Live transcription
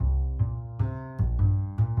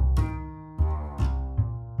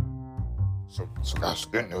So guys,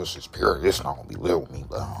 the good news is Pierre is not gonna be living with me,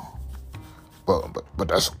 but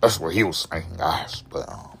that's what he was saying, guys. But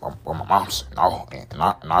my mom said no,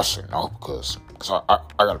 and I said no because I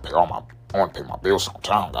gotta pay I want to pay my bills on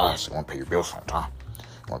time, guys. You want to pay your bills on time.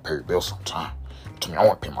 You want to pay your bills on time. To me, I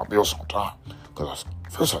want to pay my bills on time. Because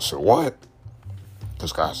first I said, what?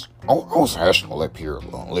 Because, guys, I was actually going to let Pierre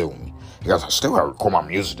live with me. Because I still got to record my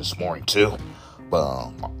music this morning, too.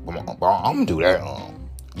 But I'm going to do that. I'm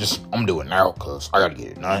going to do it now because I got to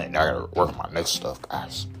get it done. And I got to work on my next stuff,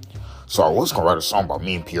 guys. So I was going to write a song about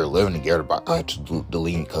me and Pierre living together, but I had to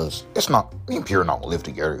delete it because it's not, me and Pierre not going to live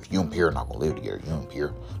together. If you and Pierre not going to live together, you and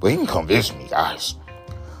Pierre. But he can come visit me, guys.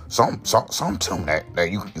 So I'm telling him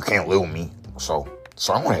that you can't live with me. So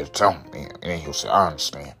I wanted to tell him, and then he'll say, I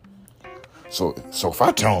understand. So if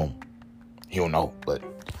I tell him, he'll know. But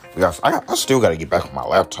guys, I still got to get back on my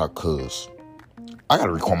laptop because I got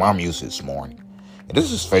to record my music this morning. And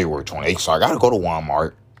this is February 28th, so I got to go to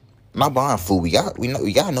Walmart. I'm not buying food. We got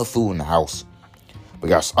enough food in the house. But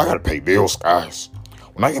guys, I got to pay bills, guys.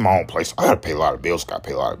 When I get my own place, I got to pay a lot of bills. Got to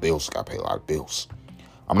pay a lot of bills.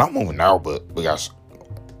 I'm not moving now, but guys,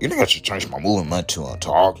 you think I should change my moving month to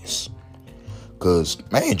August? Because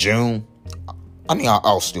May and June, I think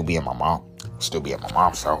I'll still be at my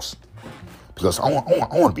mom's house. Because I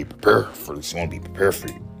want to be prepared for this. You want to be prepared for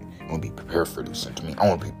you. You want to be prepared for this. And to me, I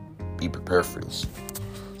want to be prepared for this.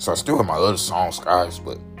 So I still have my other songs, guys,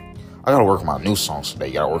 but I gotta work on my new songs today.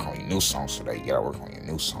 You gotta work on your new songs today.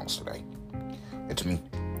 And to me,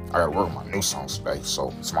 I gotta work on my new songs today.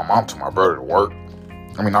 So my mom took my brother to work.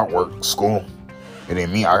 I mean, not work, school. And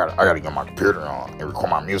then me, I gotta get my computer on and record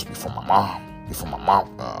my music before my mom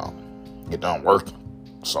get done working.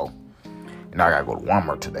 So, and I gotta go to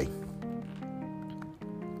Walmart today.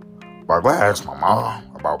 But I'm glad I asked my mom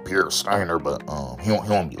about Pierre staying there, but he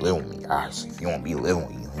won't be living with me, guys. If he won't be living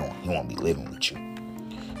with you, he won't be living with you.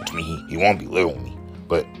 To me, he won't be living with me.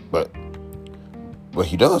 But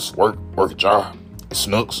he does work a job. It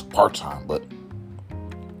snooks part-time, but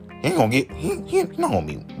he not gonna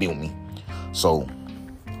be with me. So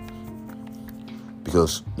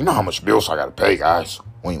because you know how much bills I gotta pay, guys,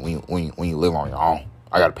 when you live on your own.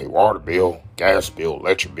 I gotta pay water bill, gas bill,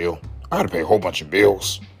 electric bill. I gotta pay a whole bunch of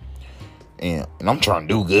bills. And I'm trying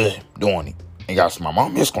to do good doing it. And guys, my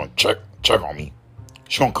mom is gonna check on me.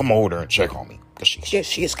 She's gonna come over there and check on me. Because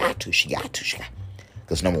she has got to. She got.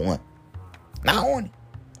 Because number one, not only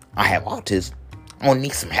I have autism, I'm gonna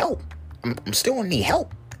need some help. I'm still gonna need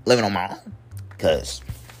help living on my own. Because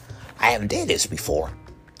I haven't did this before.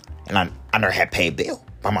 And I never had paid a bill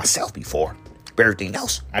by myself before. But everything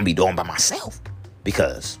else I'm gonna be doing by myself.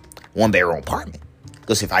 Because 1-bedroom apartment.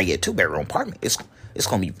 Because if I get a 2-bedroom apartment, it's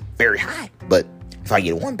gonna be very high. But if I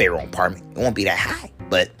get a 1-bedroom apartment, it won't be that high.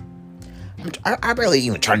 But I barely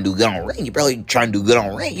even trying to do good on rent. You barely trying to do good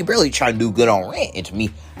on rent. You barely trying to do good on rent. And to me,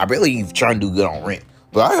 I barely even trying to do good on rent.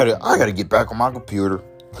 But I gotta get back on my computer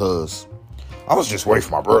because I was just waiting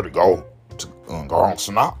for my brother to go home.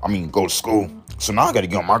 So now, go to school. So now I gotta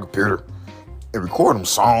get on my computer and record them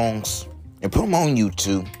songs and put them on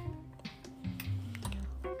YouTube.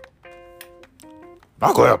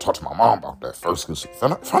 I'm glad I talked to my mom about that first, because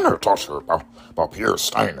if I never talked to her about Pierre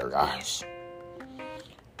staying there, guys,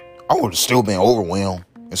 I would have still been overwhelmed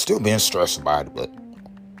and still been stressed about it. But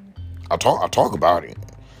I talk about it,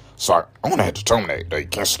 so I'm gonna have to tell them that they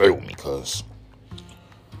can't stay with me because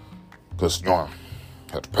you know I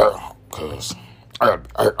have to pay, because I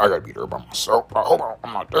gotta be there by myself. I hope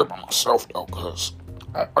I'm not there by myself though, because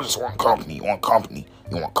I just want company. You want company.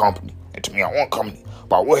 And to me, I want company.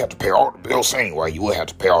 But I would have to pay all the bills anyway. You would have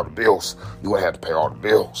to pay all the bills.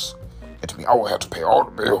 And to me, I would have to pay all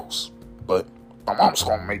the bills. But my mom's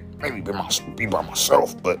gonna maybe be by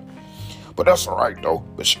myself. But that's all right though.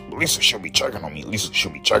 But at least she'll be checking on me. And to me,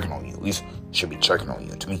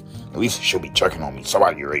 at least she'll be checking on me.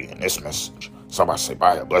 Somebody reading this message. Somebody say,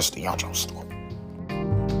 bye, bless the young store.